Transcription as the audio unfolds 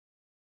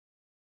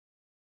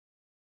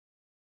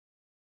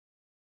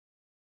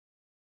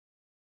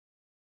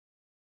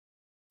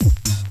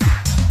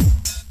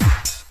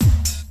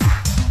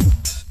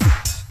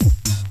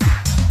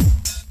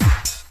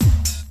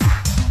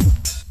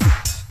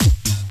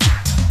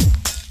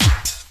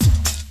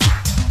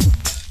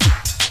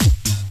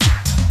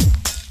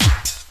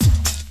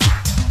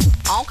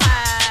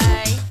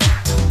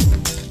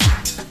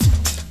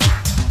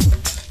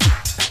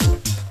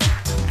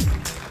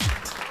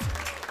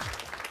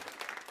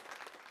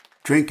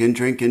Drinking,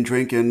 drinking,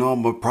 drinking, all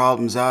my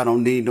problems. I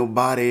don't need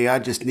nobody. I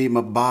just need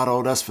my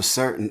bottle, that's for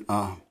certain.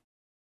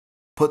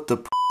 Put the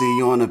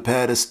pussy on a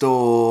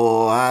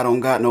pedestal. I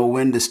don't got no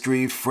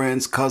industry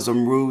friends cause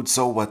I'm rude,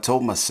 so I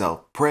told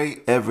myself,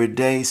 pray every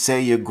day,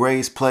 say your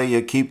grace, player,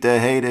 keep the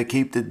hater,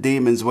 keep the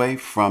demons away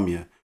from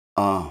you.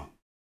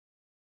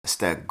 It's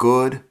that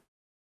good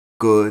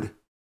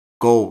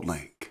gold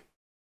link.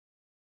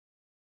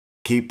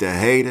 Keep the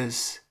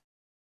haters,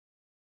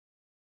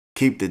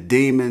 keep the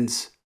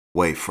demons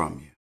away from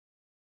you.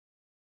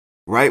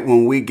 Right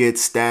when we get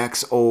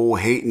stacks, old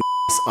hating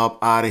up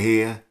out of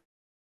here,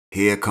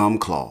 here come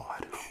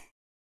Claude.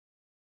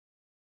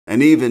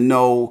 And even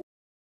though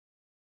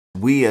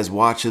we as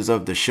watchers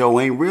of the show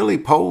ain't really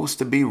supposed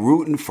to be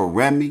rooting for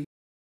Remy,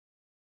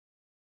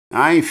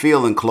 I ain't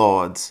feeling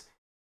Claude's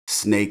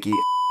snaky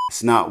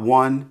ass, not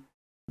one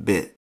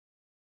bit.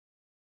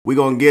 We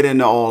gonna get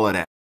into all of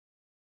that.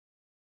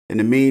 In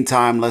the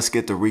meantime, let's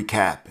get to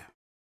recapping.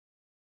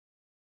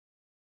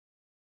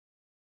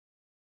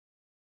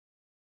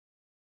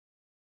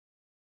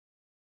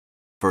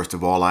 First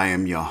of all, I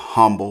am your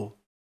humble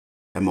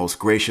and most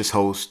gracious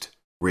host,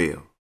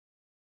 Real.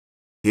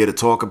 Here to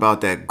talk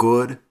about that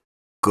good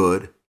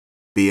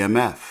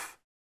BMF,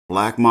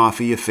 Black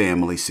Mafia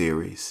Family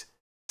Series,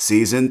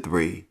 Season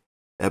 3,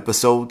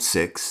 Episode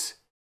 6,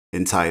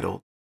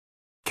 entitled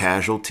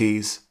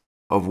Casualties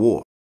of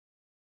War.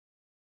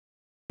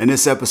 And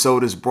this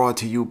episode is brought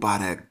to you by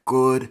that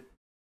good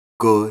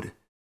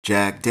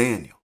Jack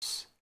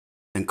Daniels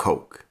and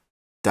Coke,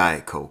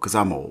 Diet Coke, because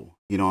I'm old.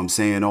 You know what I'm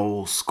saying?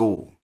 Old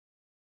school.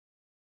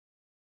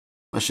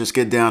 Let's just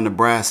get down to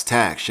brass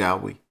tacks, shall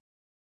we?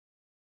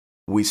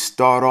 We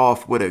start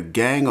off with a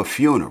gang of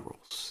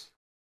funerals.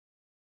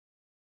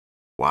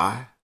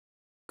 Why?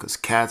 Because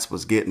cats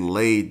was getting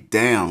laid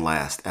down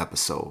last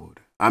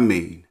episode. I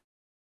mean,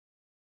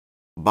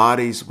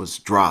 bodies was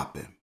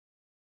dropping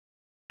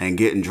and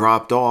getting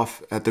dropped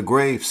off at the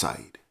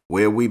gravesite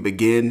where we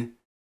begin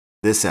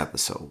this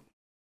episode.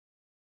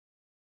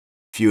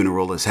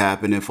 Funeral is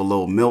happening for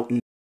Lil Milton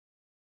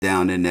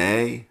down in the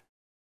A.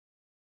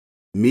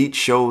 Meech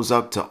shows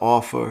up to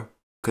offer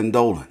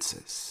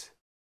condolences.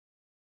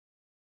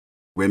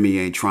 Remy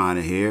ain't trying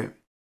to hear it.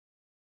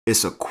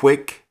 It's a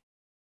quick,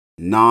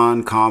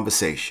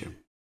 non-conversation.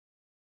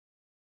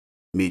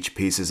 Meech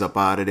pieces up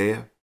out of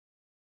there.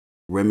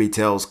 Remy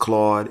tells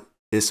Claude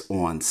it's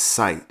on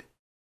site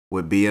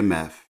with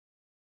BMF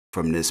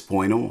from this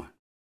point on.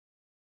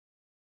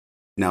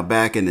 Now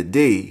back in the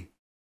D,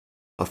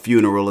 a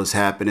funeral is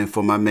happening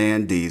for my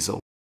man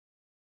Diesel.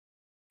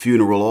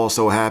 Funeral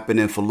also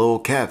happening for Lil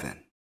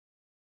Kevin,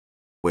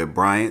 where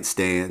Bryant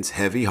stands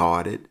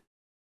heavy-hearted,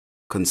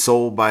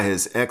 consoled by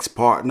his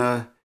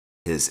ex-partner,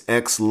 his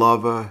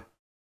ex-lover,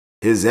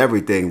 his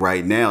everything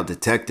right now,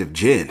 Detective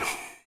Jen.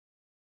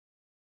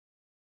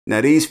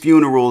 Now these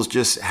funerals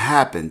just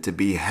happen to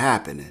be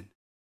happening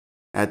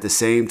at the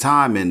same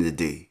time in the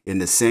D, in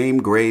the same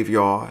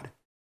graveyard,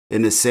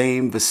 in the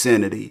same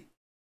vicinity.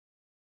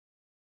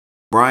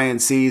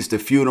 Bryant sees the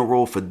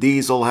funeral for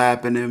Diesel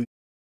happening,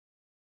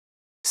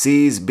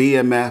 sees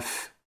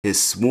BMF,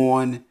 his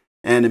sworn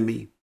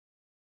enemy,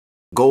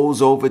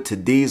 goes over to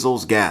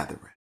Diesel's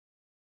gathering,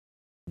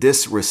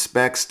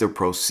 disrespects the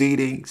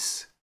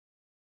proceedings,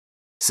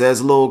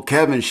 says Lil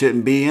Kevin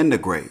shouldn't be in the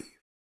grave,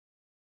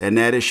 and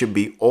that it should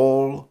be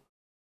all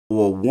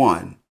or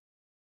one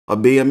of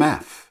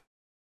BMF.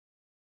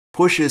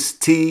 Pushes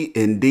T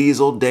in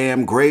Diesel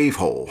damn grave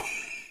hole.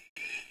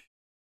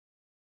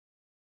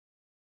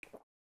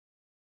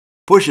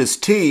 Pushes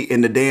T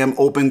in the damn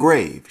open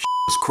grave.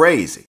 It's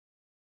crazy.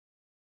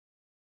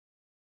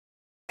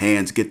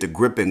 Hands get to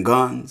gripping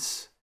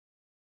guns.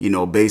 You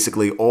know,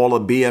 basically all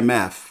of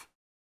BMF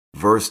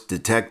versus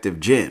Detective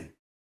Jen.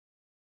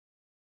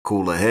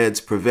 Cooler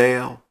heads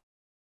prevail.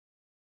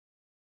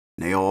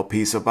 And they all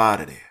piece up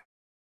out of there.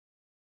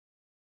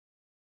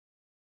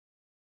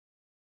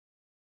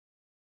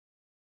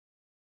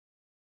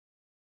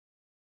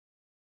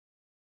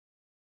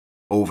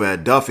 Over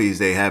at Duffy's,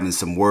 they having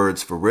some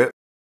words for Rip.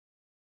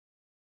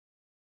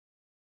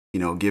 You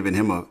know, giving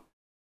him a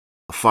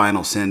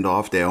final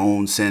send-off, their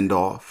own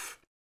send-off.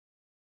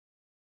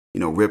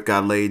 You know, Rip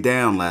got laid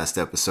down last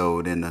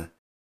episode in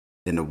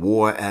the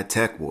war at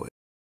Techwood.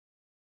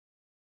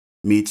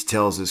 Meech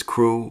tells his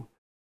crew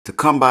to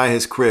come by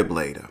his crib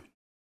later,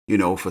 you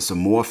know, for some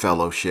more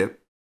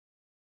fellowship,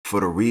 for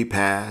the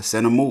repass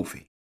and a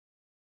movie.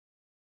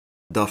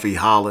 Duffy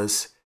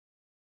hollers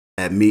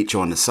at Meech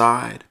on the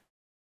side.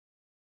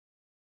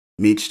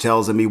 Meech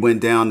tells him he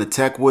went down to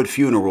Techwood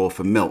funeral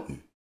for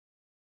Milton.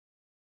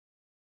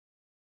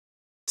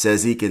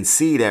 Says he can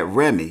see that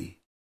Remy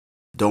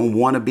don't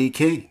want to be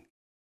king.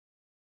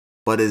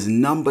 But his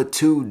number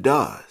 2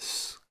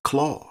 does,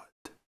 Claude.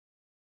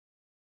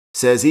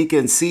 Says he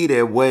can see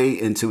their way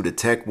into the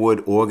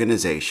Techwood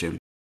organization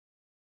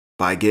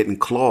by getting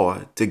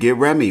Claude to get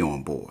Remy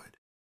on board.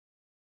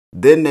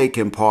 Then they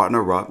can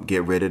partner up,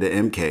 get rid of the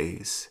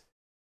MKs.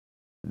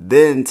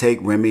 Then take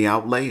Remy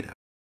out later,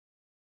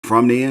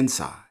 from the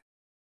inside.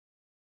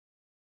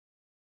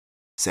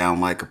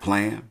 Sound like a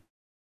plan?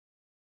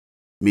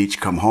 Meech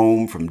come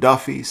home from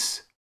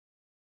Duffy's.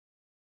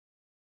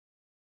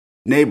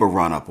 Neighbor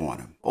run up on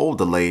him,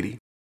 older lady.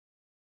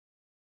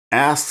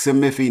 Asks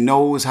him if he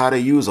knows how to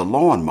use a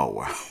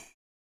lawnmower.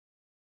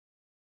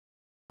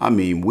 I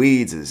mean,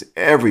 weeds is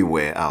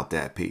everywhere out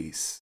that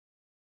piece.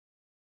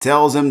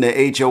 Tells him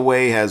the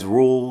HOA has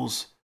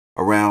rules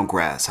around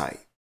grass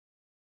height.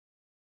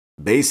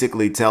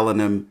 Basically telling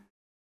him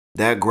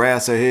that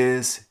grass of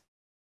his,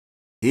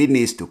 he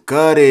needs to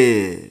cut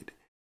it.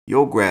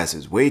 Your grass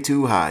is way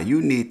too high.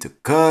 You need to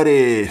cut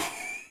it.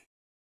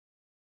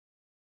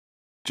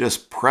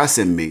 Just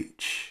pressing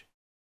Meech.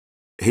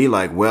 He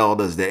like, well,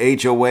 does the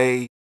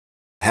HOA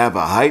have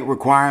a height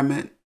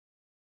requirement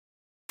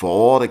for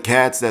all the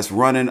cats that's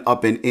running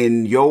up and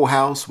in your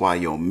house while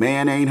your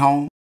man ain't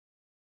home?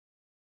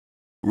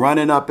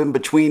 Running up in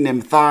between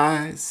them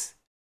thighs,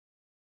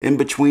 in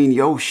between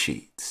your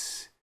sheets.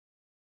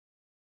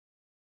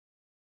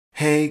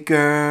 Hey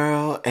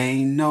girl,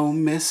 ain't no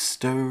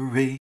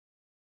mystery.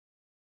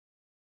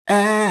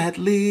 At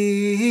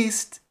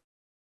least,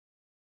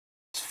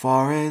 as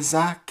far as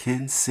I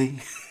can see.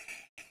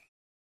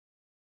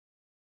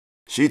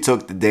 She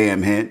took the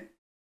damn hint,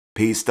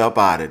 pieced up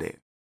out of there.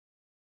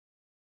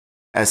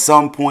 At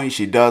some point,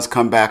 she does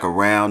come back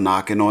around,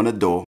 knocking on the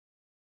door.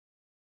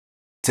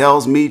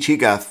 Tells Meech he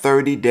got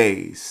 30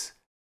 days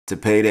to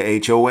pay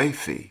the HOA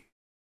fee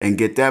and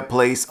get that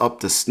place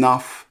up to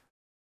snuff,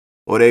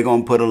 or they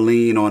gonna put a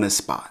lien on his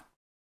spot.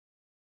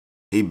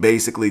 He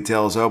basically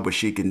tells her what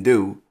she can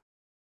do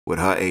with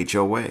her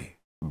HOA.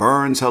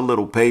 Burns her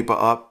little paper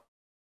up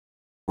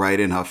right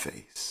in her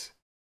face.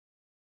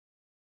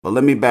 But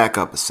let me back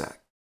up a sec.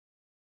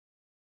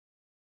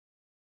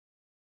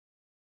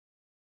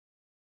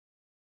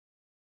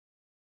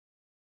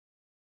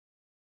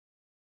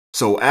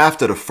 So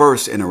after the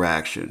first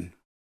interaction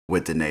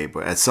with the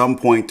neighbor, at some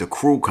point the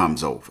crew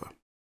comes over.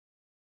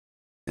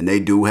 And they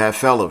do have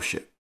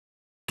fellowship,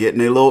 getting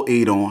a little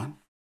eat on.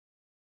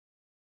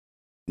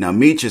 Now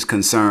Meech is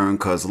concerned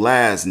because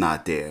Lad's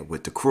not there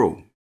with the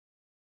crew.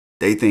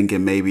 They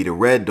thinking maybe the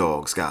Red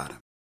Dogs got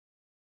him.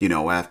 You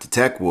know, after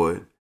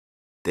Techwood,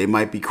 they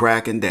might be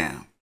cracking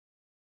down.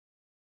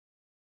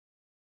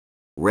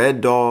 Red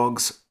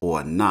Dogs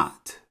or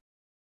not,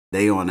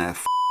 they on that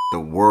the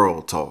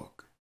world talk.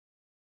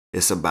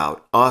 It's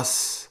about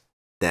us,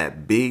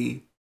 that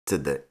B to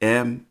the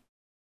M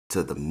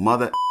to the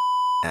mother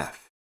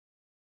F.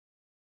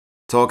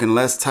 Talking,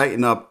 let's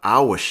tighten up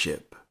our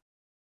ship,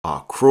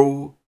 our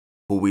crew,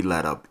 who we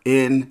let up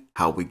in,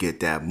 how we get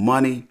that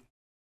money,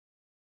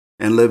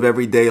 and live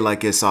every day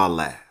like it's our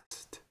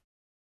last.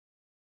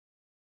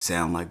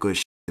 Sound like good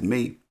shit to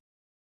me.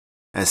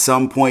 At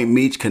some point,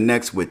 Meech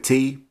connects with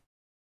T,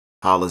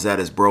 hollers at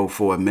his bro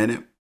for a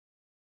minute.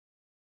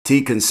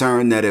 T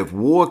concerned that if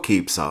war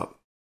keeps up,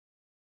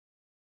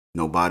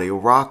 nobody will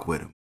rock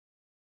with him.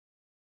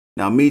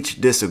 Now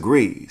Meech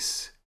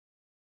disagrees,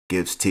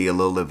 gives T a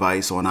little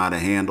advice on how to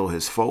handle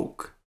his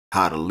folk,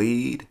 how to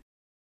lead.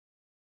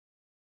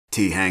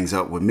 T hangs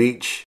up with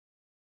Meech,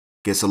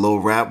 gets a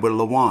little rap with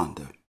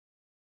LaWanda.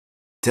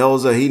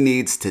 Tells her he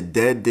needs to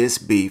dead this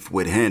beef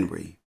with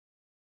Henri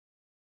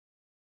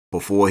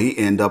before he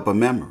end up a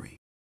memory.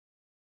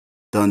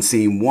 Done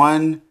seen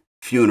one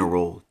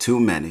funeral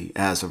too many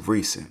as of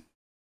recent.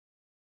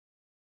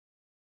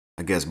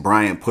 I guess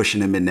Bryant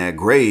pushing him in that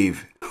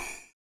grave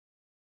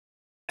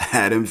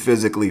had him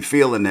physically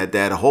feeling that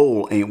that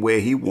hole ain't where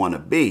he want to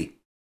be.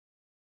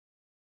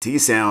 T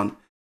sound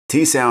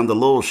a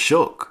little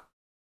shook.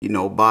 You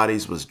know,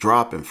 bodies was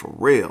dropping for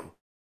real.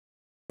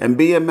 And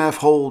BMF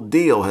whole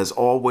deal has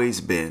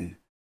always been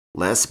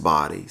less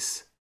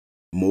bodies,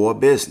 more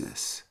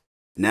business.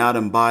 Now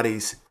them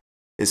bodies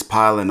is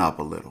piling up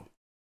a little.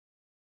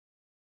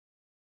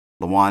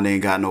 LaWanda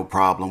ain't got no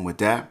problem with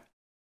that.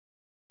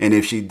 And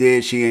if she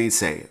did, she ain't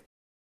say it.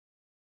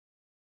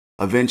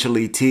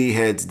 Eventually, T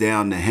heads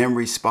down the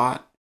Henri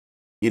spot,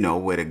 you know,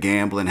 where the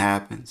gambling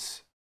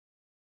happens.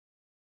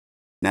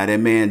 Now, that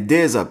man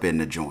Diz up in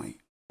the joint,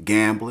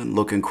 gambling,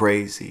 looking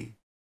crazy,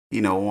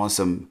 you know, on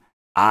some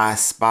I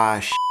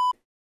Spy shit.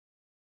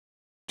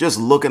 Just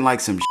looking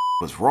like some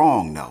shit was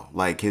wrong, though.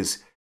 Like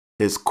his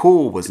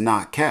cool was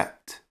not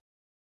kept.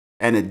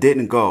 And it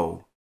didn't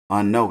go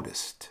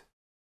unnoticed.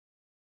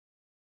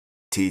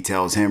 T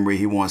tells Henri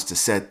he wants to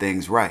set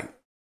things right.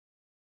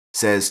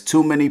 Says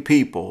too many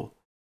people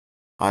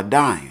are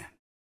dying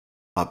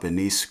up in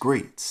these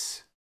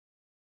streets.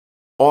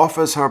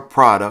 Offers her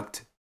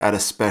product at a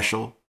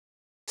special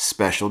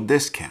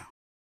discount.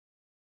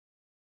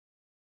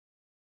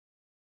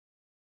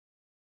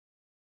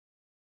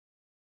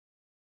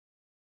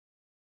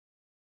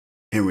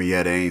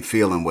 Henrietta ain't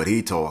feeling what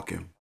he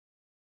talking,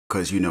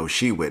 'cause you know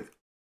she with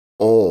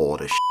all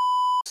the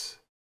shits.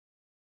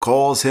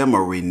 Calls him a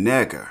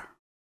renegger.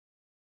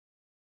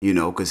 You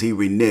know, 'cause he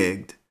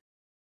reneged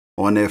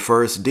on their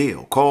first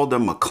deal. Called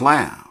him a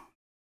clown.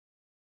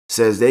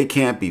 Says they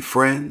can't be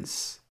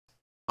friends,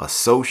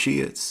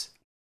 associates,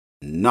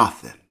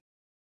 nothing.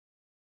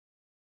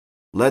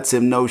 Lets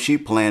him know she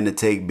planned to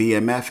take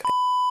BMF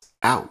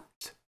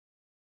out.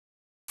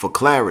 For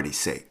clarity's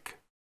sake.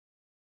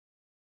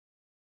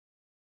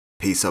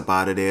 Peace up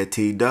out of there,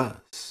 T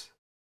does.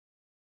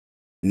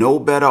 No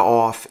better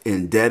off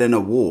in dead in a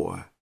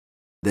war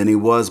than he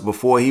was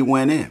before he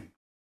went in.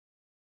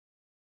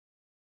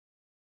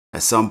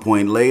 At some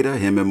point later,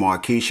 him and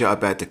Markesha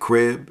up at the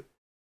crib,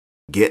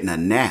 getting a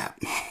nap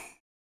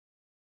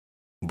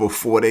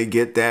before they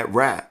get that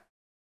rap.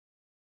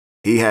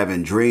 He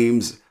having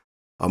dreams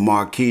of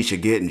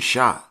Markesha getting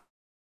shot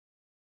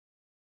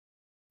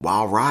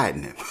while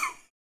riding him.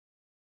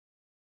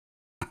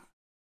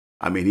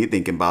 I mean, he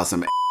thinking about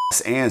some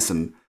ass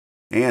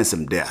and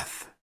some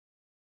death.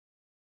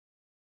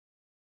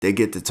 They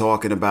get to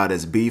talking about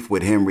his beef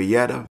with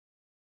Henrietta.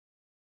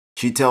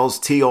 She tells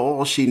T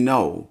all she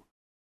know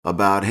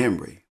about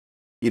Henri.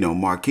 You know,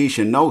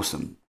 Markesha knows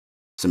some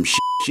shit.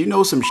 She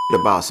knows some shit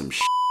about some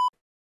shit.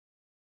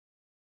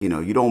 You know,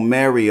 you don't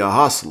marry a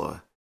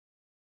hustler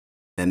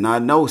and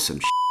not know some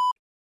shit.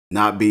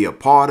 Not be a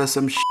part of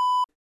some shit.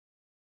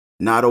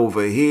 Not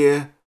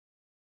overhear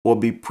or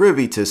be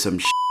privy to some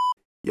shit.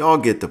 Y'all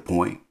get the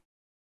point.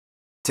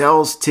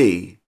 Tells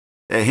T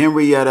that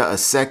Henrietta a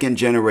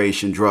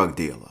second-generation drug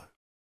dealer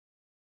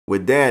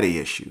with daddy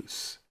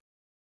issues.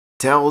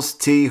 Tells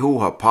T who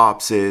her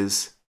pops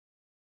is.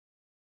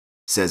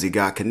 Says he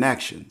got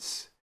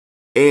connections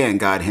and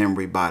got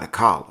Henri by the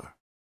collar.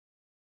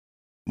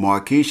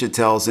 Markesha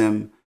tells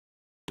him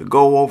to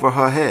go over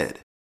her head.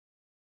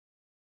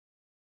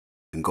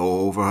 And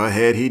go over her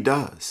head he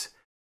does.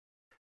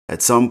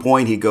 At some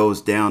point he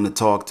goes down to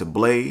talk to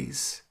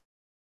Blaze.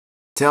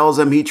 Tells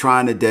him he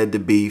trying to dead the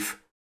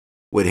beef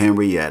with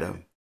Henrietta.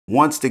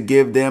 Wants to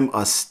give them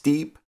a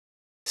steep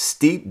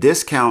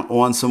discount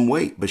on some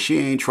weight, but she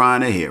ain't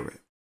trying to hear it.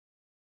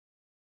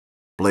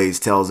 Blaze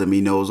tells him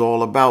he knows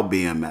all about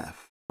BMF,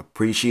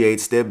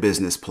 appreciates their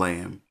business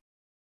plan.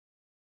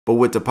 But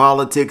with the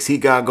politics he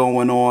got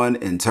going on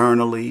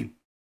internally,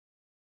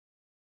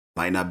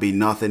 might not be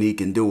nothing he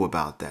can do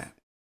about that.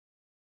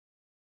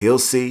 He'll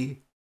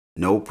see,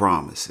 no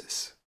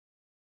promises.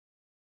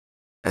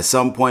 At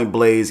some point,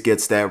 Blaze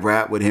gets that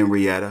rap with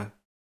Henrietta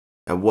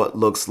at what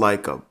looks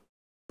like a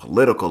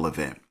political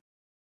event.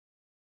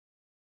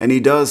 And he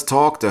does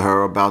talk to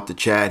her about the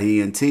chat he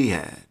and T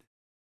had.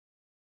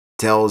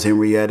 Tells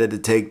Henrietta to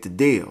take the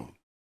deal.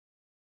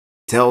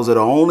 Tells her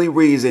the only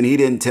reason he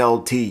didn't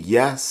tell T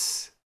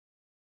yes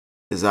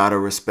is out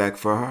of respect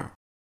for her.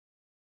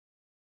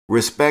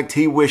 Respect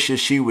he wishes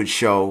she would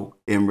show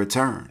in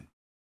return.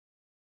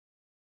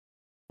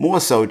 More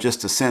so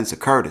just a sense of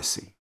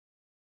courtesy.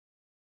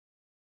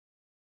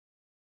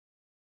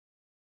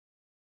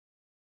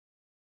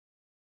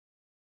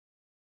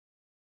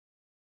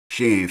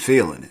 She ain't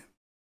feeling it.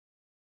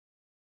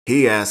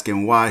 He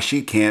asking why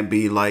she can't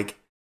be like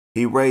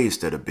he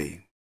raised her to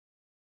be.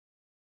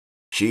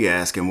 She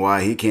asking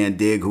why he can't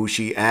dig who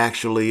she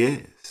actually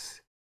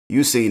is.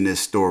 You seen this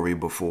story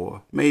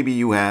before. Maybe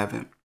you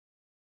haven't.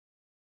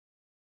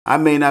 I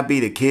may not be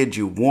the kid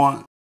you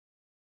want,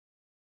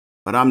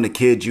 but I'm the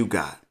kid you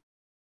got.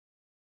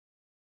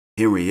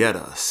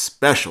 Henrietta, a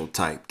special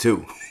type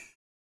too.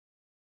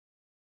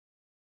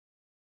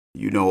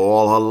 You know,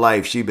 all her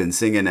life she been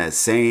singing that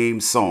same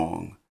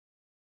song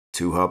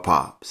to her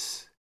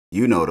pops.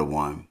 You know the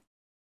one.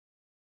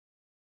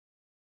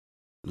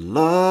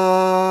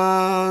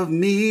 Love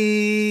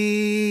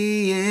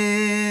me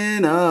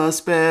in a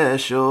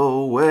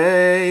special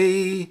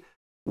way.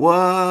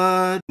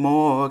 What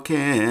more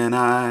can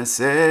I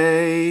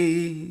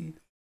say?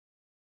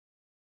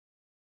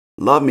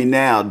 Love me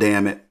now,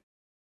 damn it.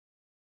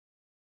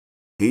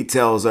 He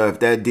tells her if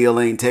that deal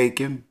ain't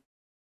taken,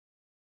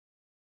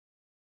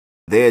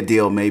 their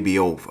deal may be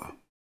over.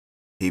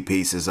 He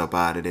pieces up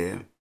out of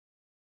there.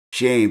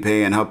 She ain't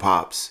paying her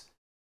pops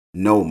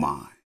no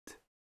mind.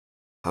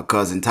 Her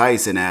cousin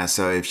Tyshon asked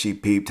her if she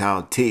peeped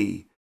how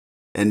T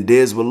and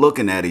Diz were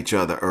looking at each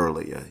other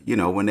earlier. You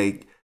know, when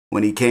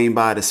he came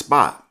by the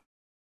spot.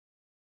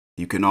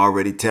 You can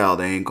already tell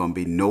there ain't gonna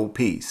be no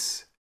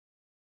peace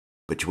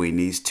between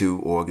these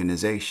two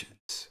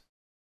organizations.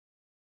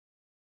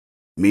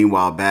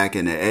 Meanwhile, back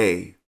in the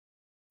A,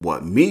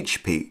 what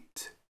Meech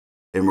peeped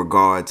in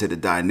regard to the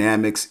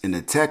dynamics in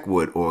the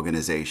Techwood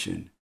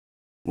organization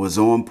was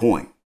on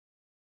point,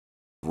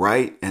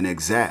 right and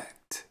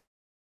exact.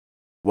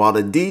 While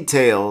the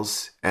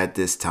details at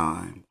this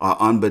time are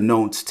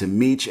unbeknownst to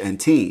Meech and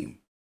team,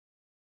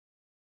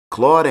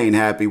 Claude ain't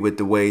happy with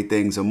the way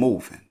things are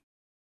moving.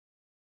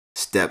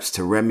 Steps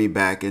to Remy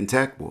back in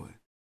Techwood.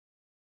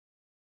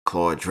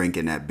 Claude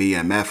drinking that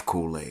BMF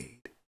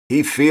Kool-Aid.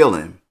 He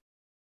feeling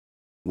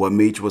what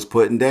Meech was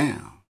putting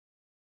down.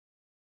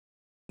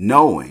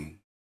 Knowing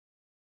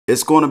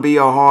it's going to be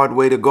a hard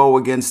way to go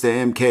against the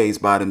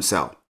MKs by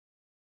themselves.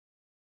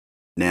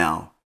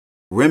 Now,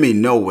 Remy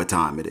know what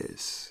time it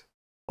is.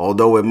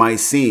 Although it might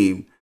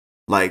seem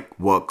like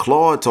what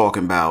Claude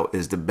talking about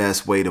is the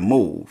best way to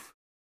move.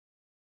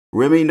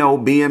 Remy know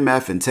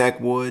BMF and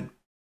Techwood,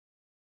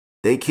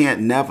 they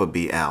can't never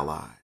be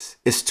allies.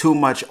 It's too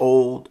much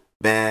old,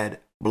 bad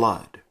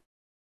blood.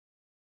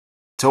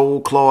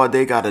 Told Claude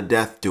they got a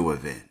death to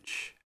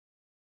avenge.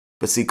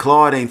 But see,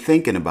 Claude ain't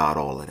thinking about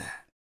all of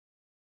that.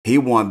 He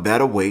want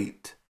better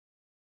weight,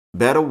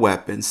 better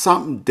weapons,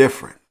 something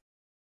different.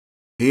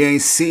 He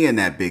ain't seeing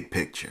that big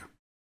picture.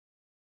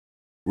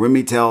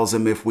 Remy tells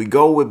him if we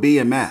go with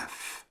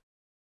BMF,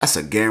 that's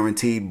a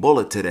guaranteed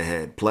bullet to the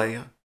head,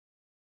 player.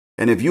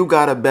 And if you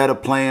got a better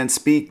plan,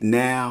 speak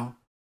now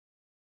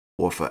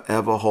or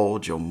forever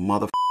hold your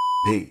motherfucking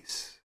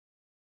peace.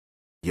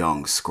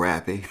 Young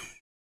Scrappy.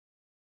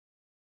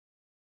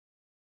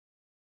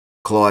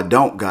 Claude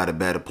don't got a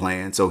better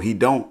plan, so he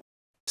don't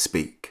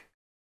speak.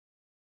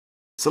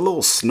 It's a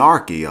little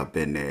snarky up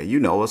in there, you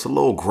know, it's a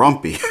little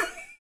grumpy.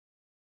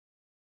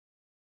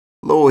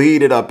 A little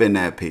heated up in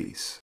that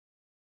piece.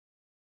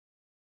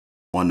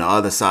 On the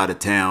other side of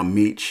town,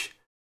 Meech,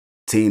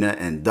 Tina,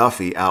 and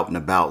Duffy out and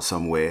about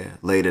somewhere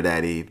later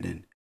that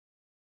evening.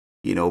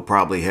 You know,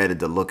 probably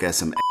headed to look at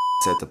some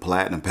ass at the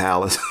Platinum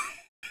Palace.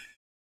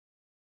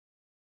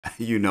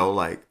 You know,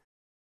 like,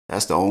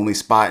 that's the only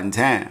spot in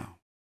town.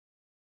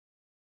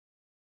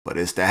 But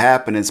it's the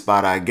happening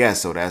spot, I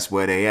guess, so that's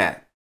where they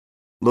at.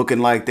 Looking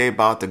like they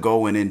about to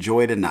go and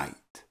enjoy the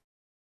night.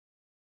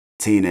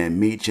 Tina and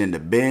Meech in the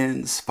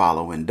Benz,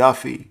 following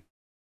Duffy.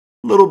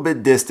 A little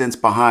bit distance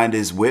behind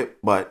his whip,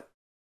 but,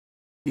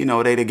 you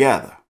know, they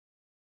together.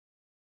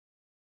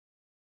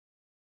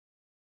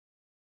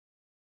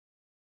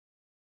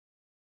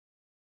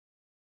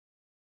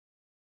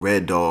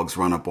 Red dogs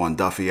run up on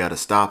Duffy at a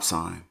stop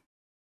sign.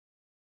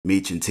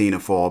 Meech and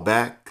Tina fall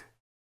back.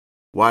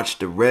 Watch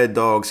the red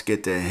dogs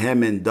get to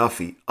hemming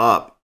Duffy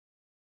up,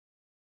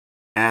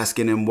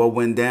 asking him what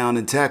went down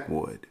in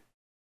Techwood.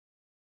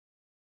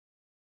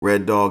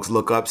 Red dogs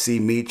look up, see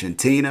Meech and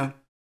Tina.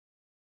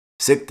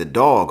 Sick the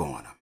dog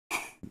on them.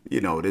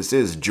 You know, this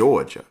is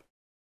Georgia.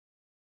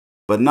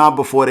 But not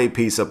before they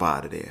piece up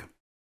out of there.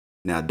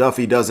 Now,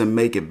 Duffy doesn't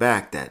make it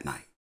back that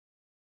night.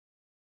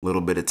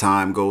 Little bit of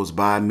time goes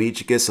by,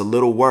 Meech gets a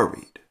little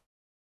worried.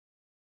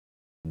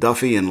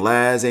 Duffy and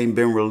Laz ain't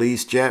been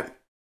released yet,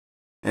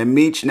 and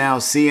Meech now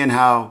seeing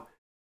how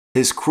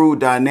his crew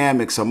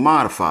dynamics are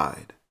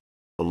modified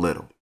a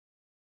little.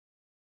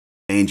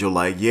 Angel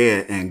like,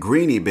 yeah, and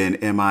Greenie been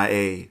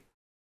MIA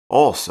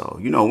also.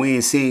 You know, we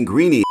ain't seen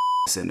Greenie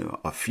in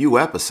a few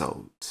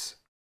episodes.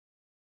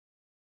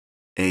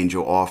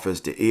 Angel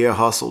offers the ear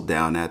hustle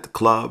down at the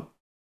club.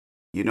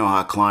 You know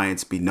how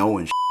clients be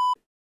knowing shit.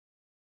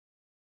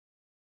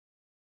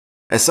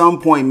 At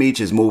some point, Meech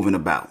is moving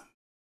about.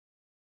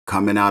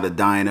 Coming out of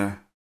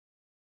diner.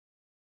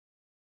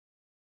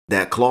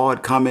 That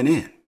Claude coming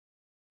in.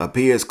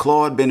 Appears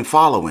Claude been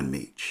following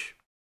Meech.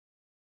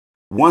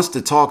 Wants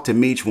to talk to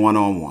Meech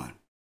one-on-one.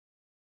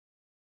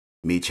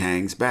 Meech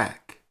hangs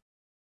back.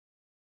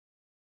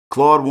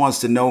 Claude wants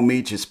to know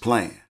Meech's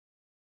plan.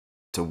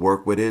 To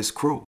work with his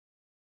crew.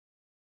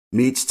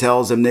 Meech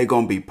tells him they're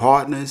going to be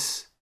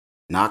partners,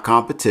 not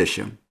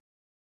competition.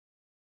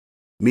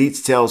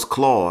 Meech tells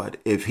Claude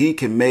if he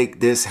can make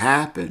this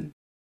happen,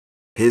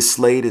 his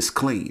slate is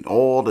clean.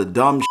 All the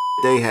dumb shit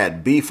they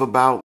had beef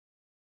about,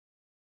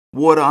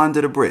 water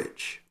under the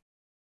bridge.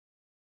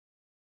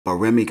 But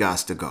Remy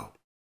gots to go.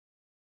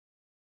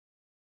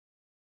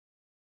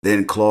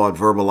 Then Claude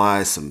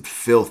verbalized some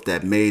filth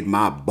that made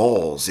my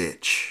balls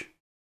itch.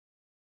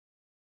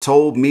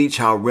 Told Meech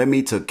how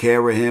Remy took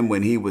care of him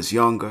when he was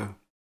younger.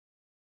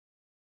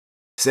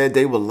 Said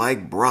they were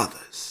like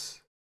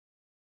brothers.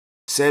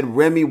 Said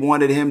Remy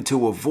wanted him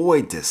to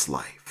avoid this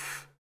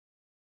life.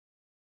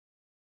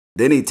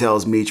 Then he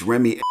tells Meech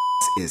Remy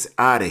is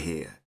out of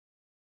here.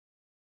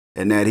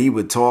 And that he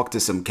would talk to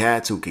some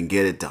cats who can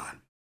get it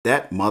done.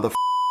 That motherfucker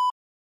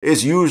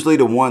is usually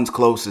the ones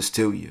closest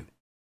to you.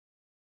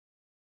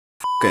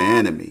 An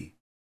enemy.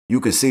 You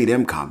can see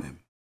them coming.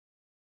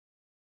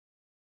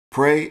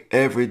 Pray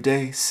every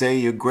day, say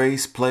your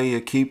grace, player,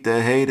 keep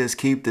the haters,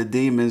 keep the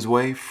demons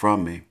away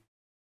from me.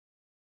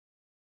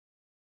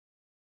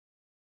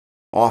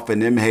 Often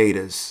them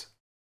haters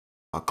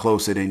are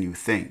closer than you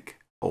think,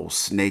 old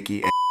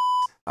snaky ass.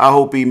 I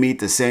hope he meet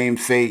the same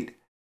fate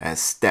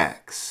as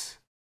Stacks,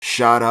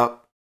 shot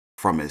up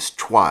from his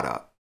twat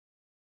up.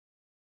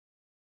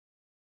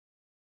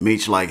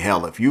 Meech like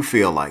hell if you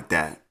feel like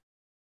that.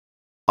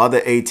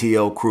 Other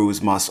ATL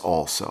crews must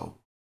also.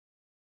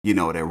 You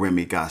know that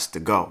Remy gots to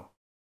go.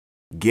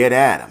 Get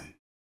at him.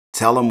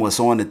 Tell him what's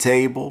on the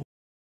table.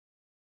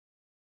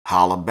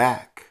 Holla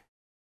back.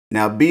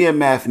 Now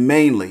BMF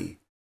mainly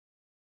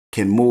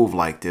can move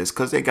like this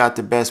because they got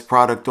the best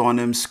product on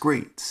them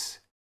streets.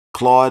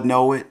 Claude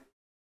know it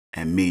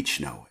and Meech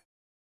know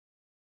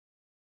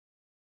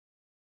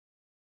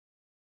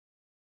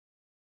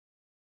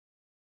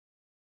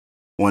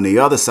it. On the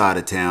other side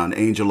of town,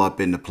 Angel up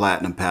in the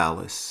Platinum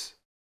Palace.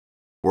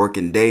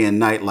 Working day and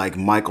night like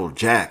Michael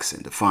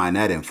Jackson to find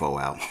that info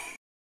out.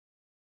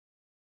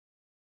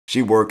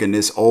 She working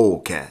this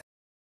old cat.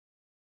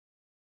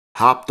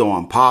 Hopped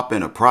on Pop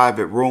in a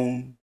private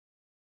room.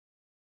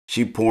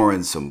 She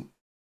pouring some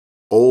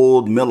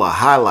old Miller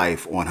High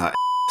Life on her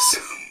ass.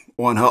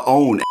 On her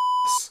own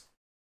ass.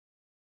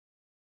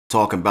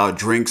 Talking about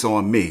drinks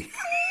on me.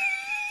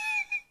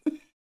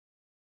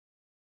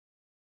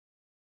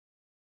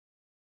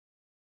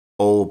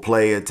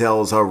 player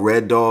tells her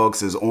Red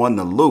Dogs is on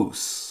the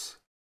loose.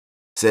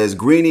 Says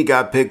Greenie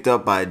got picked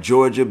up by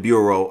Georgia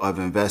Bureau of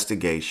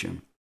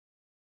Investigation.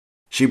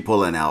 She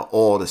pulling out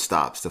all the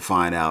stops to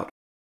find out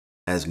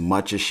as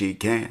much as she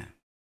can.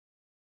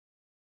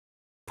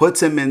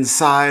 Puts him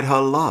inside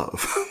her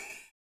love.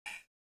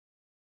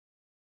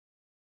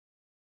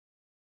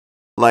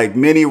 Like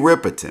Minnie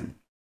Riperton.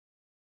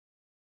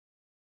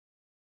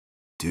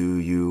 Do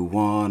you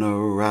wanna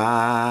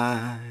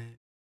ride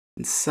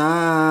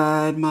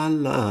inside my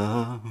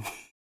love?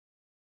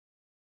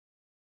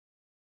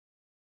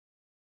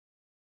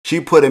 She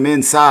put him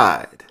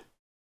inside,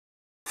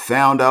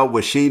 found out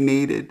what she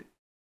needed,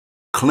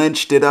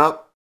 clenched it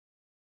up,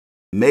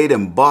 made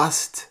him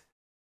bust,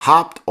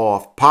 hopped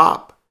off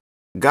pop,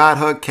 got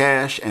her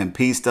cash, and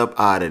pieced up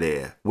out of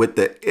there with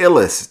the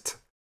illest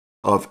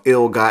of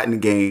ill-gotten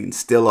gains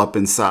still up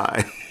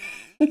inside.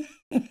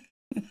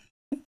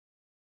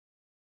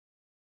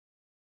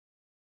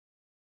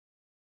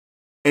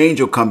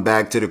 Angel come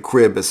back to the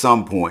crib at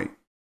some point.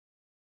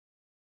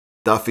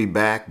 Duffy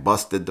back,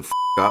 busted the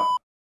up.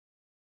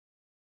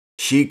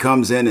 She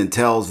comes in and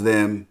tells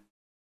them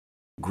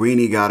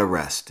Greenie got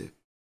arrested.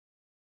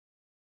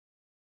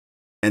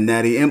 And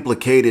that he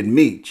implicated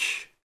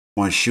Meech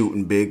on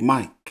shooting Big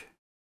Mike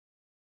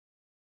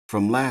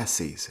from last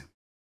season.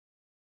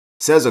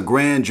 Says a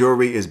grand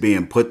jury is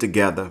being put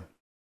together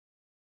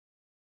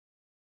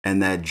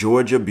and that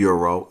Georgia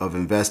Bureau of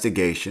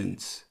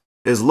Investigations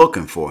is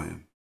looking for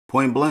him,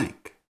 point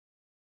blank.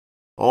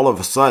 All of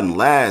a sudden,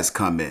 Laz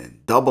come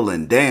in,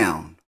 doubling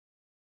down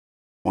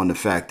on the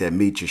fact that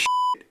Meech's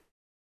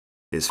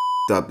is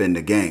up in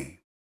the game.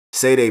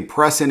 Say they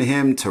pressing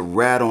him to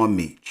rat on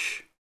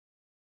Meech.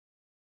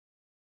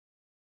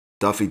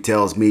 Duffy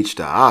tells Meech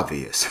the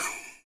obvious.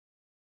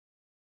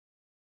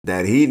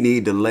 That he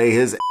need to lay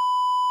his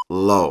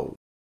low.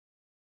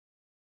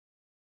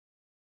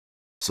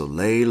 So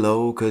lay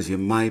low, 'cause you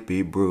might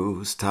be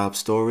bruised. Top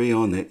story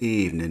on the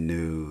evening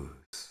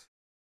news.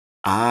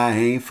 I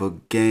ain't for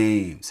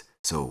games,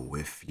 so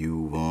if you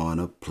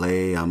wanna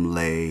play, I'm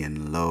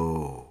laying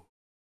low.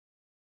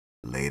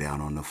 Lay down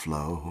on the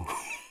floor.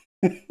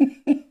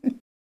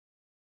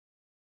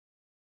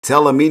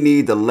 Tell him he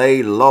need to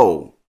lay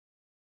low.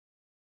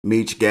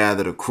 Meech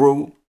gathered a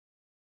crew.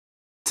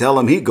 Tell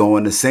him he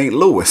going to St.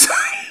 Louis.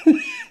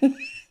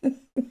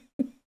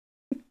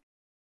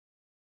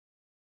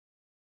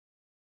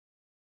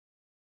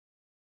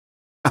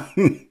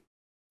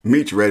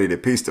 Meech ready to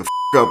piece the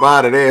up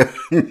out of there.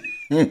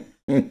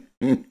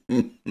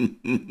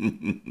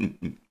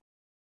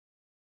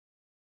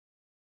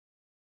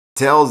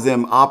 Tells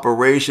them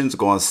operations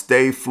gonna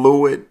stay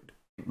fluid,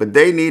 but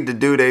they need to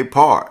do their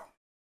part.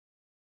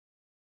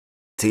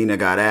 Tina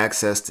got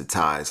access to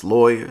Ty's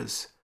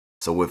lawyers,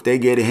 so if they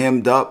get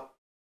hemmed up,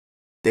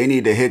 they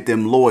need to hit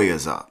them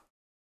lawyers up.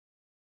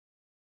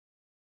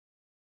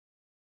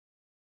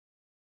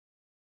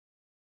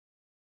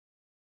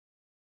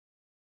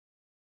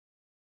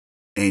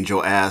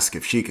 Angel asks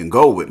if she can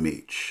go with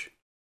Meech.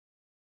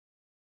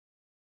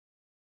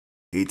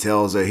 He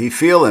tells her he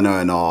feeling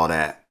her and all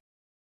that,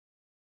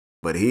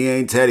 but he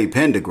ain't Teddy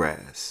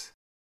Pendergrass.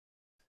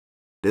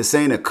 This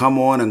ain't a come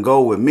on and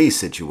go with me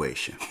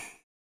situation.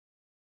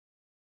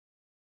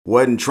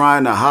 Wasn't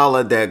trying to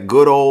holler that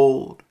good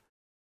old,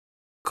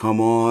 come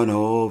on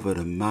over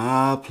to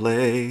my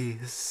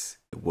place.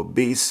 It would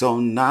be so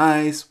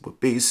nice, would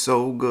be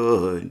so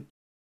good.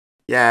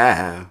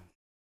 Yeah.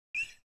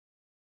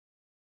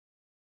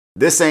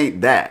 This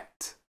ain't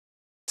that.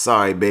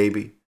 Sorry,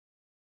 baby.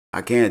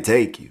 I can't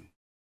take you.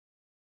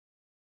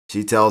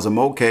 She tells him,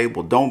 okay,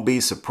 well, don't be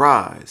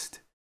surprised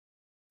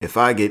if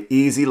I get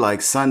easy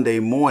like Sunday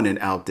morning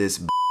out this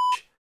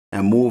bitch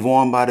and move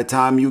on by the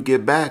time you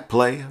get back,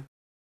 player.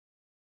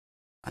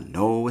 I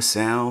know it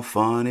sound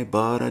funny,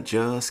 but I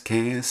just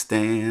can't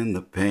stand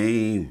the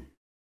pain.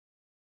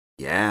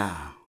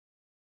 Yeah.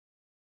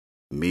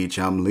 Meech,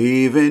 I'm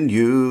leaving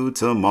you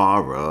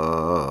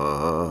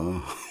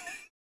tomorrow.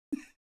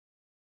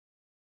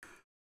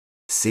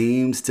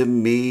 Seems to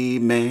me,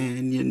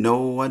 man, you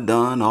know I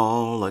done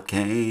all I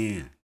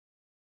can.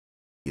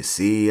 You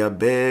see, I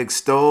begged,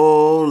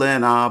 stole,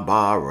 and I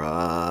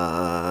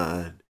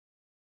borrowed.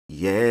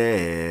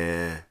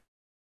 Yeah.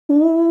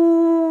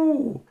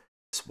 Ooh.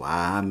 That's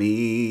why I'm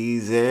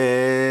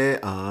easy.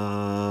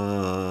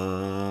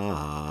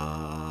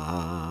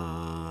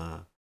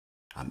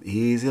 I'm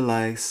easy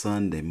like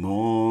Sunday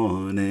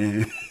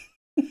morning.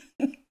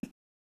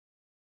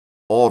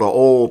 All the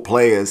old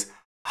players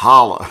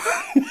holler.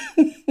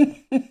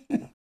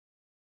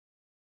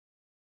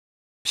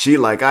 She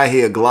like, I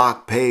hear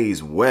Glock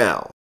pays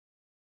well.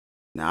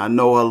 Now, I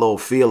know her little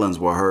feelings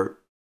were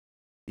hurt.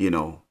 You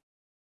know,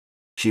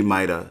 she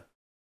might have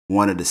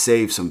wanted to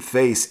save some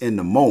face in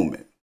the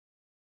moment.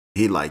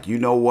 He like, you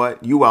know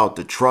what? You out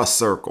the trust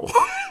circle.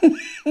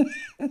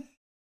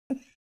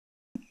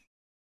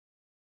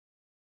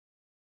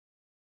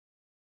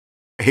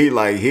 He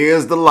like,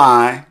 here's the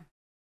line.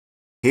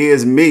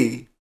 Here's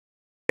me.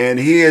 And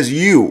here's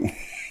you.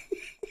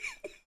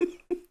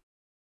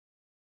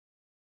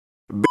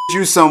 Bitch,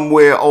 you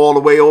somewhere all the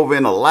way over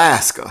in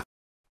Alaska.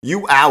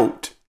 You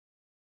out.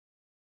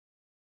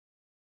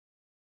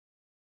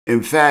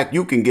 In fact,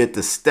 you can get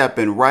to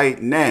stepping right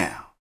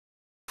now.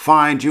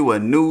 Find you a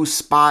new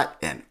spot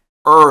and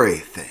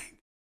everything.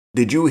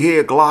 Did you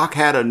hear Glock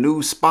had a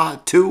new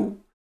spot too?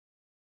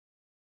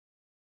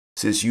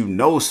 Since you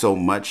know so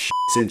much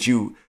shit,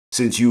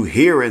 since you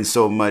hearing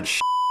so much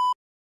shit,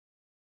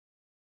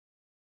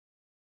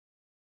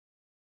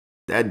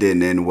 that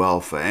didn't end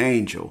well for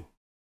Angel.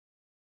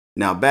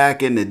 Now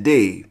back in the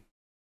day,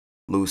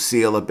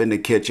 Lucille up in the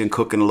kitchen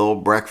cooking a little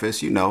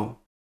breakfast, you know.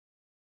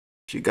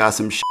 She got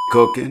some shit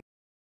cooking.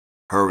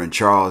 Her and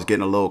Charles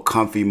getting a little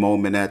comfy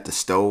moment at the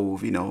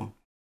stove, you know.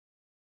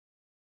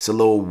 It's a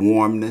little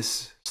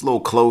warmness. It's a little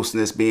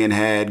closeness being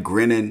had,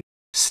 grinning,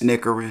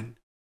 snickering.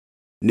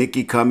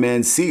 Nikki come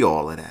in, see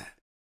all of that.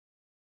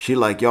 She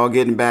like, y'all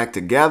getting back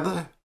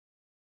together?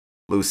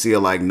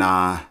 Lucille like,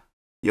 nah,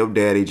 your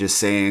daddy just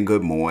saying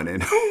good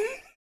morning.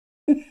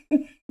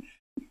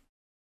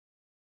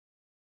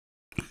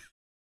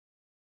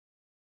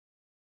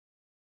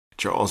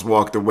 Charles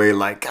walked away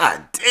like,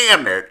 God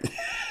damn it.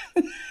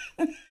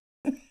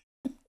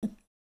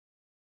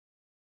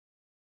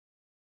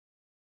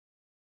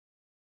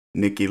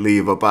 Nikki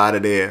leave up out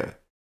of there.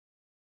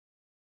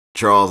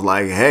 Charles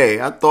like, hey,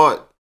 I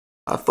thought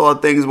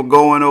things were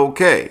going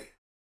okay.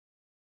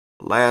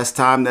 Last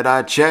time that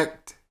I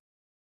checked,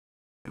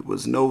 it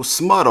was no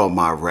smut on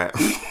my rap.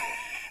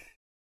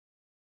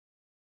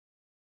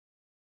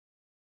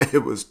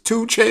 It was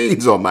 2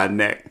 chains on my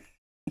neck.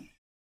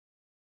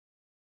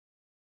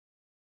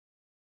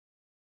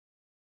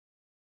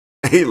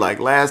 He like,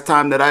 last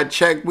time that I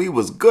checked, we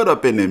was good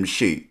up in them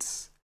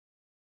sheets.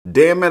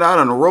 Damn it, I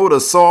done wrote a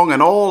song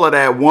and all of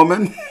that,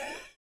 woman.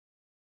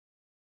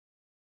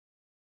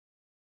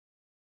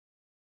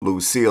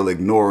 Lucille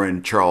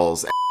ignoring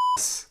Charles'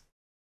 ass.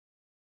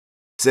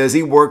 Says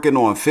he working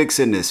on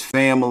fixing his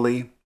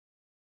family.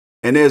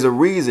 And there's a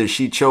reason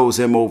she chose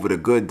him over the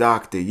good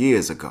doctor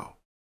years ago.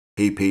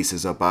 He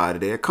pieces up out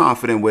of there,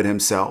 confident with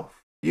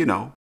himself, you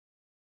know.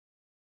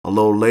 A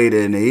little later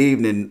in the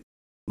evening,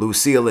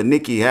 Lucille and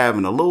Nikki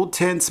having a little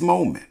tense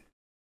moment.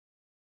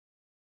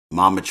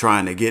 Mama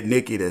trying to get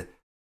Nikki to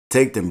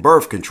take them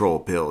birth control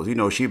pills. You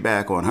know, she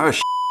back on her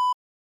shit.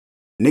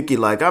 Nikki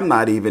like, I'm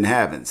not even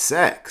having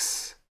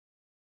sex.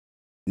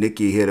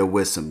 Nikki hit her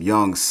with some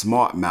young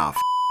smart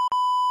mouth.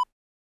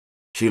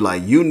 She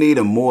like, you need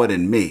him more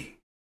than me.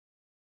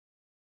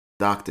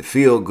 Dr.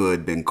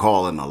 Feelgood been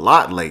calling a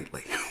lot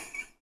lately.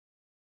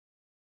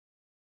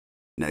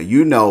 Now,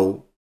 you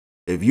know,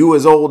 if you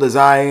as old as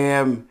I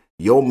am,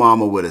 your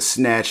mama would have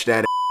snatched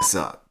that ass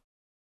up.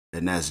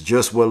 And that's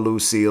just what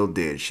Lucille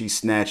did. She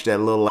snatched that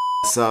little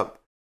ass up,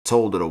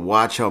 told her to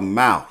watch her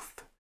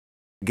mouth,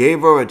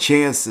 gave her a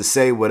chance to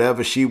say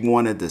whatever she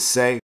wanted to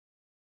say,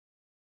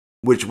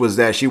 which was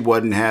that she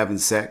wasn't having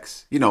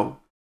sex. You know,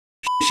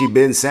 she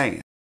been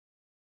saying.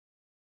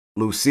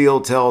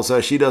 Lucille tells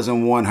her she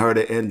doesn't want her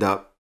to end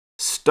up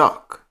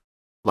stuck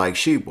like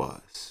she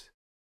was.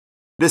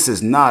 This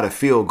is not a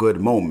feel-good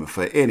moment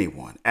for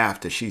anyone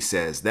after she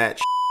says that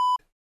shit.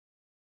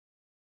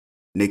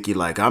 Nikki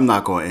like, I'm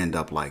not going to end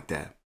up like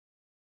that.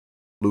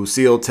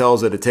 Lucille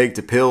tells her to take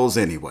the pills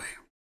anyway.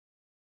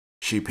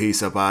 She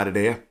peace up out of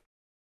there.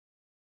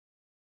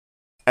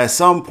 At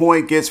some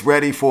point gets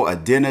ready for a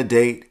dinner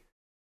date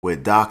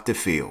with Dr.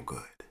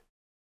 Feelgood.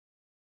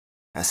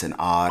 That's an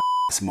odd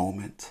ass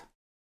moment.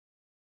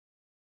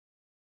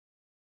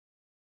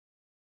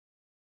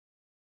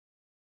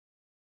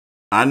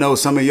 I know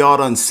some of y'all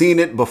done seen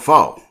it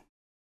before.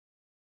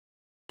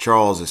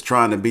 Charles is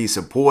trying to be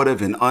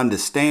supportive and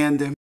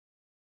understand him.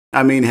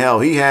 I mean,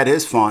 hell, he had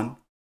his fun.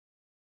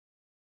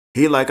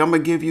 He like, I'm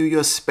going to give you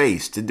your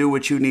space to do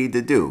what you need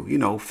to do. You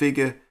know,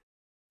 figure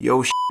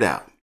your shit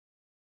out.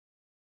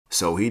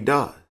 So he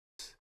does.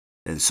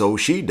 And so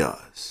she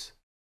does.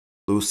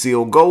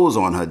 Lucille goes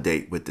on her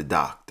date with the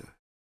doctor.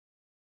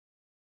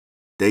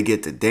 They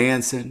get to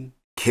dancing,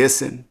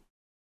 kissing.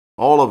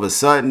 All of a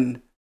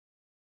sudden,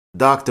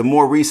 Dr.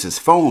 Maurice's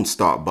phone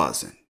start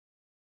buzzing.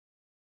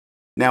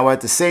 Now, at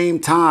the same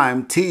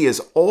time, T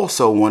is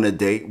also on a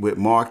date with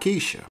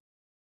Markesha.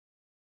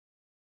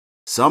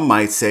 Some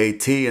might say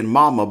T and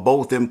Mama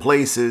both in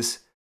places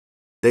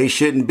they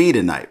shouldn't be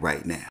tonight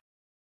right now.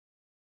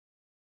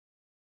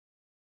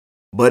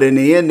 But in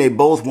the end, they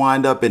both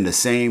wind up in the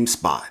same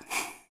spot.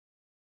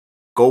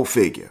 Go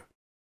figure.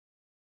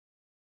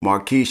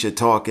 Markesha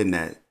talking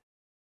that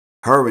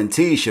her and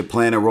T should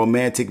plan a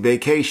romantic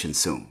vacation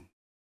soon.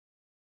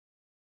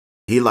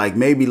 He like,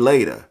 maybe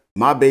later.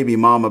 My baby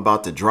mama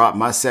about to drop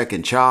my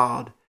second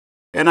child,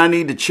 and I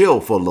need to chill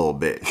for a little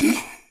bit.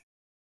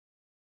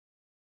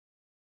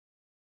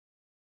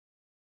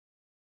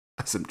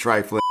 Some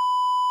trifling.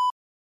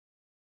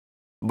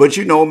 But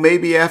you know,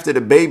 maybe after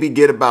the baby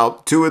get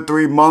about 2 or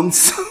 3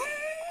 months,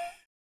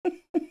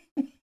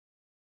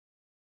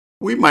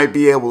 we might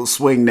be able to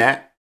swing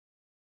that.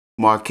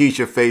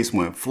 Markesha's face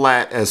went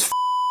flat as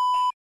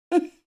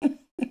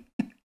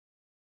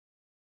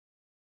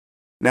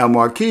Now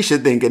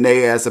Markesha thinking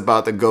they ass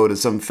about to go to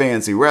some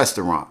fancy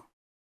restaurant.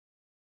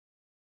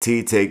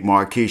 T take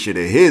Markesha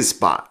to his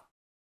spot,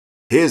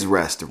 his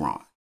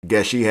restaurant.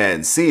 Guess she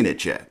hadn't seen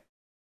it yet.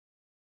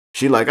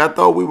 She like, I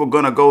thought we were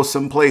gonna go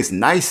someplace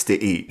nice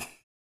to eat.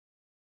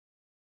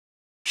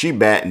 She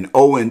batting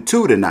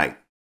 0-2 tonight.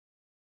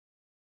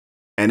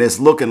 And it's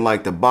looking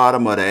like the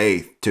bottom of the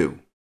 8th too.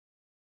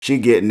 She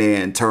getting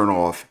there and turn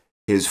off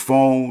his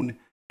phone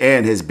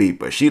and his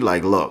beeper. She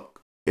like,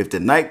 look, if the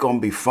night gonna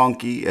be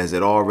funky as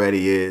it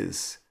already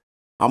is,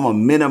 I'm gonna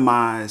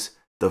minimize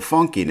the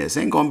funkiness.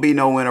 Ain't gonna be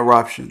no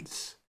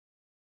interruptions.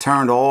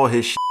 Turned all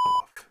his shit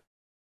off.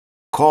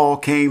 Call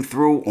came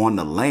through on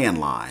the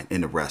landline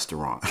in the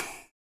restaurant.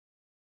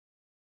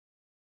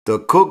 The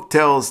cook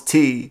tells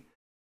T,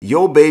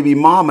 your baby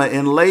mama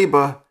in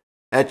labor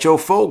at your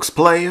folks,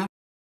 player.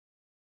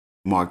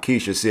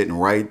 Markesha sitting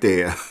right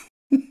there.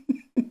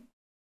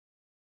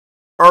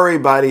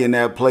 Everybody in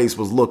that place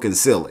was looking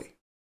silly.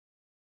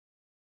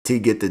 T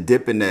get the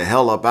dipping the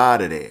hell up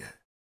out of there.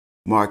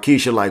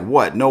 Markesha like,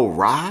 what, no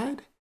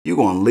ride? You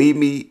gonna leave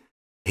me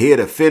here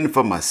to fend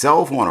for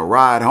myself on a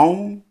ride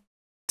home?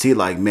 T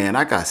like, man,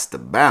 I got to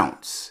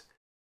bounce.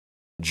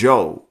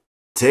 Joe,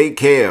 take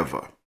care of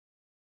her.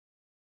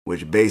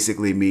 Which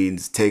basically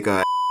means take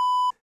her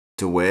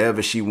to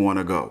wherever she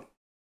wanna go.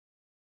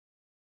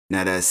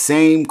 Now that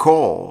same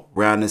call,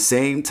 around the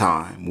same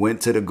time,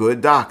 went to the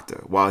good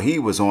doctor while he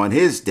was on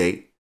his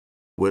date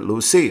with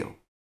Lucille.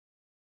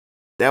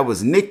 That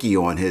was Nikki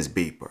on his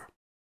beeper.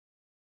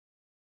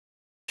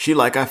 She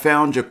like, I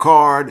found your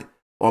card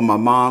on my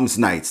mom's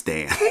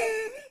nightstand.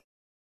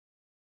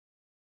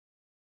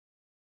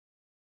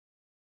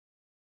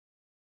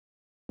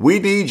 We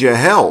need your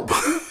help.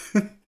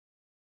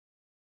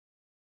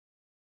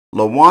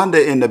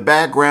 LaWanda in the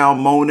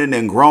background moaning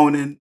and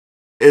groaning.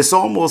 It's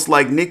almost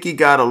like Nikki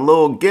got a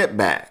little get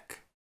back.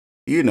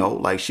 You know,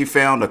 like she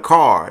found a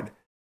card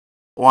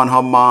on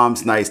her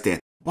mom's nightstand.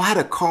 Why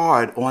the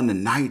card on the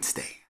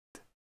nightstand?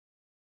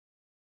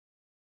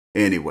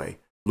 Anyway,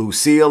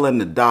 Lucille and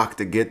the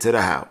doctor get to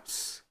the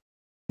house.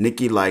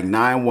 Nikki like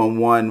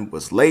 911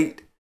 was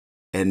late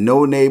and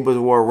no neighbors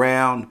were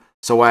around,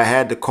 so I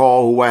had to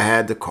call who I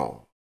had to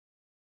call.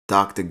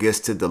 Doctor gets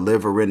to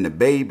delivering the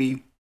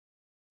baby.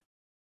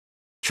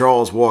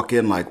 Charles walk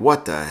in like,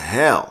 what the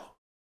hell?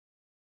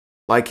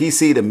 Like he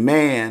see the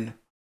man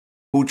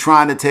who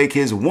trying to take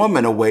his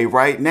woman away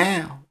right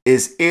now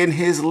is in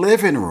his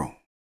living room.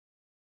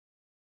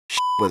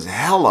 Shit was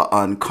hella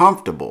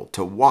uncomfortable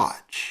to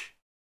watch.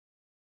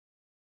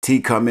 T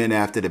come in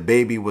after the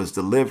baby was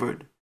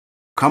delivered.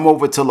 Come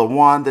over to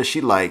LaWanda.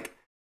 She like,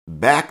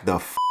 back the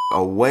f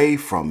away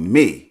from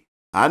me.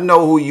 I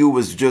know who you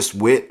was just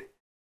with.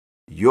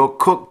 Your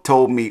cook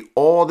told me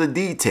all the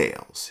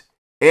details.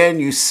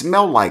 And you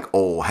smell like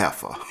old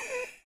heifer.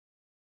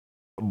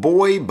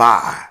 Boy,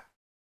 bye.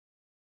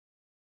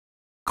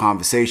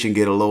 Conversation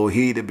get a little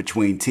heated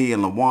between T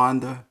and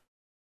LaWanda.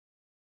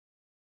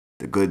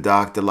 The good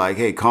doctor like,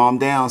 hey, calm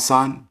down,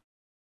 son.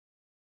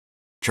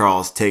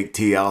 Charles take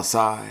T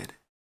outside.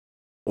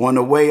 On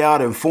the way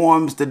out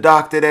informs the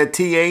doctor that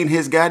T ain't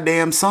his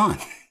goddamn son.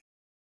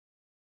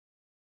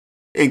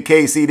 In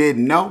case he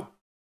didn't know.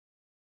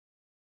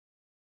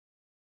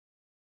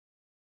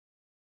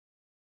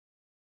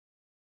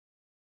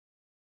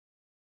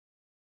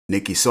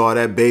 Nikki saw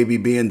that baby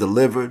being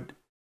delivered.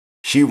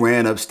 She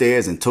ran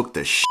upstairs and took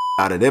the shit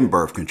out of them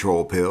birth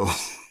control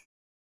pills.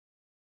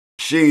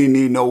 She ain't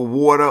need no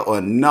water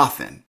or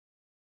nothing.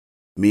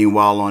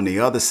 Meanwhile, on the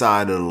other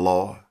side of the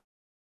law,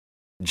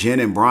 Jen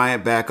and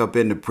Bryant back up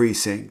in the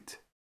precinct.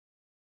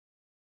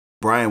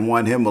 Bryant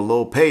want him a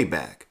little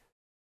payback.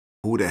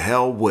 Who the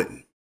hell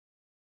wouldn't?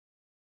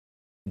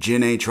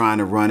 Jen ain't trying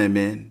to run him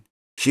in.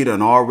 She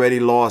done already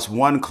lost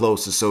one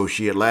close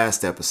associate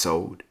last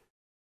episode.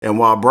 And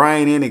while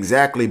Bryant ain't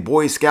exactly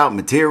Boy Scout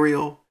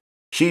material,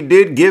 she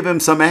did give him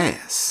some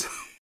ass.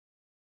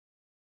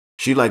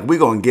 She like, we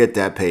gonna get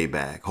that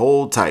payback.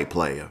 Hold tight,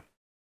 player.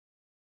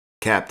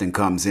 Captain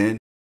comes in,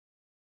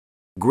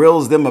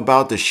 grills them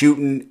about the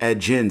shooting at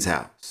Jen's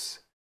house,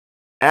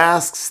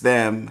 asks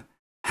them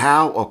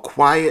how a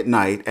quiet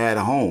night at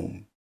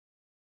home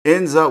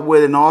ends up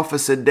with an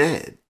officer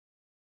dead.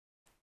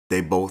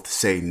 They both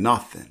say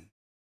nothing.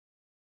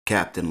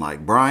 Captain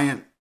like,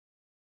 Bryant,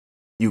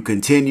 you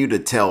continue to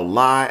tell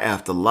lie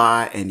after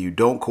lie and you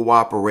don't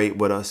cooperate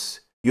with us.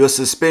 Your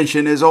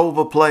suspension is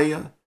over,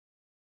 player.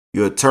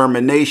 Your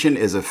termination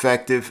is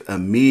effective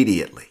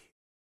immediately.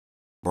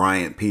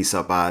 Bryant piece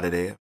up out of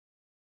there.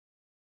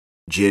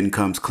 Jen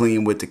comes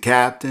clean with the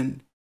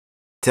captain.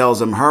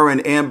 Tells him her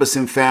and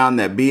Amberson found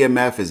that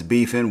BMF is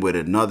beefing with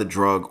another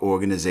drug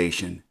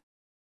organization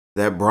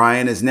that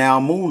Bryant is now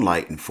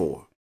moonlighting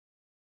for.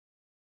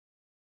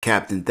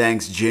 Captain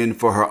thanks Jen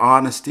for her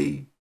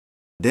honesty.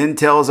 Then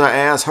tells her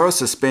ass her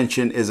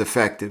suspension is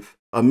effective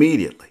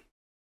immediately.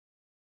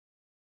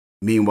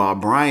 Meanwhile,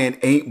 Bryant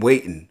ain't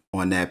waiting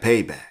on that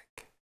payback.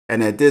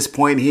 And at this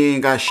point, he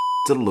ain't got shit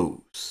to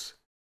lose.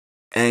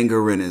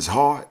 Anger in his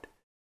heart,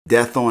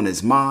 death on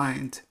his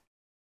mind.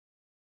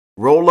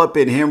 roll up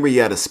in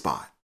Henrietta's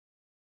spot,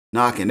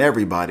 knocking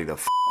everybody the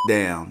f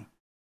down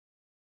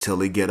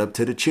till he get up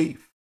to the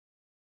chief.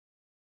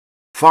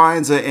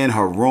 Finds her in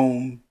her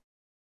room,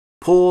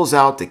 pulls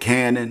out the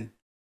cannon.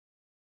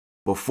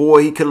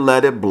 Before he could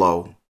let it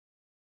blow,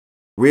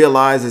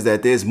 realizes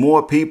that there's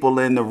more people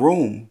in the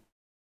room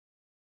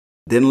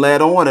than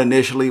let on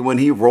initially when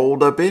he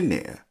rolled up in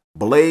there.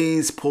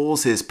 Blaze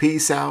pulls his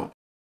piece out,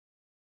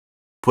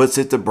 puts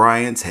it to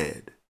Bryant's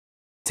head,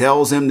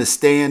 tells him to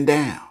stand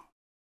down.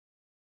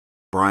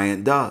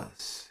 Bryant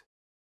does.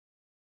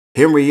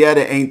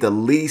 Henrietta ain't the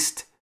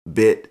least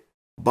bit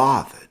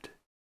bothered,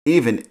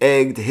 even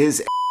egged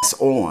his ass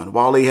on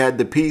while he had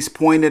the piece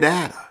pointed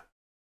at her.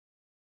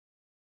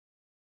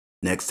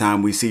 Next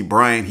time we see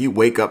Bryant, he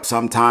wake up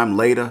sometime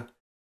later.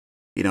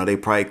 You know, they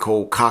probably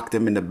cold cocked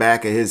him in the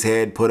back of his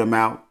head, put him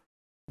out,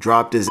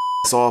 dropped his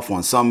ass off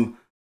on some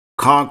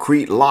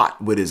concrete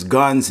lot with his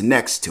guns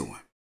next to him.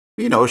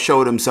 You know,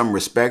 showed him some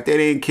respect. They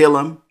didn't kill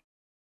him.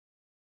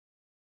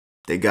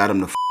 They got him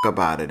the f up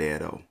out of there,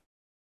 though.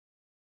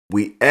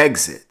 We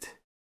exit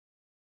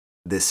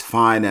this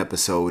fine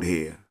episode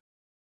here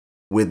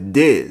with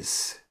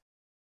Diz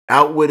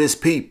out with his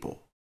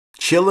people,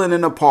 chilling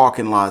in a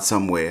parking lot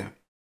somewhere.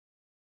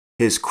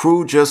 His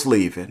crew just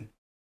leaving.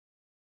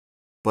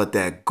 But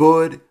that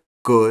good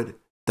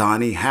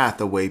Donny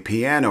Hathaway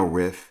piano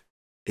riff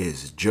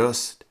is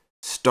just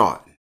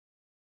starting.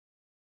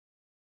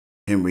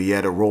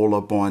 Henrietta roll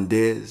up on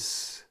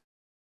Diz.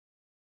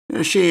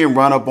 She ain't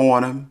run up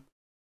on him.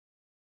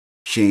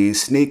 She ain't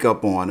sneak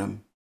up on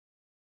him.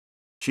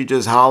 She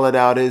just hollered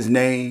out his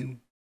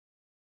name,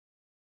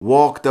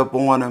 walked up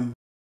on him,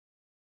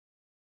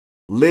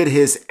 lit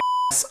his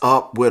ass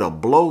up with a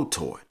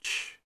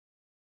blowtorch.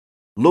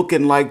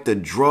 Looking like the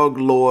drug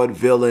lord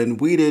villain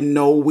we didn't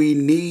know we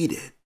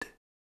needed.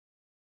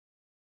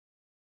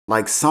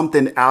 Like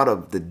something out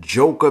of The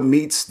Joker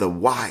Meets The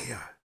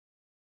Wire.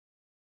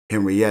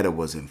 Henrietta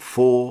was in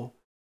full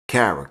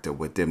character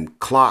with them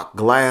clock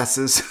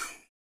glasses.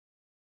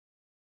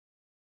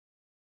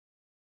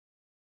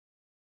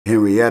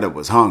 Henrietta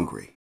was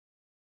hungry.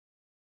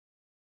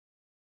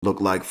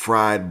 Looked like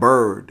fried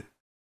bird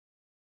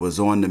was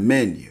on the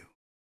menu.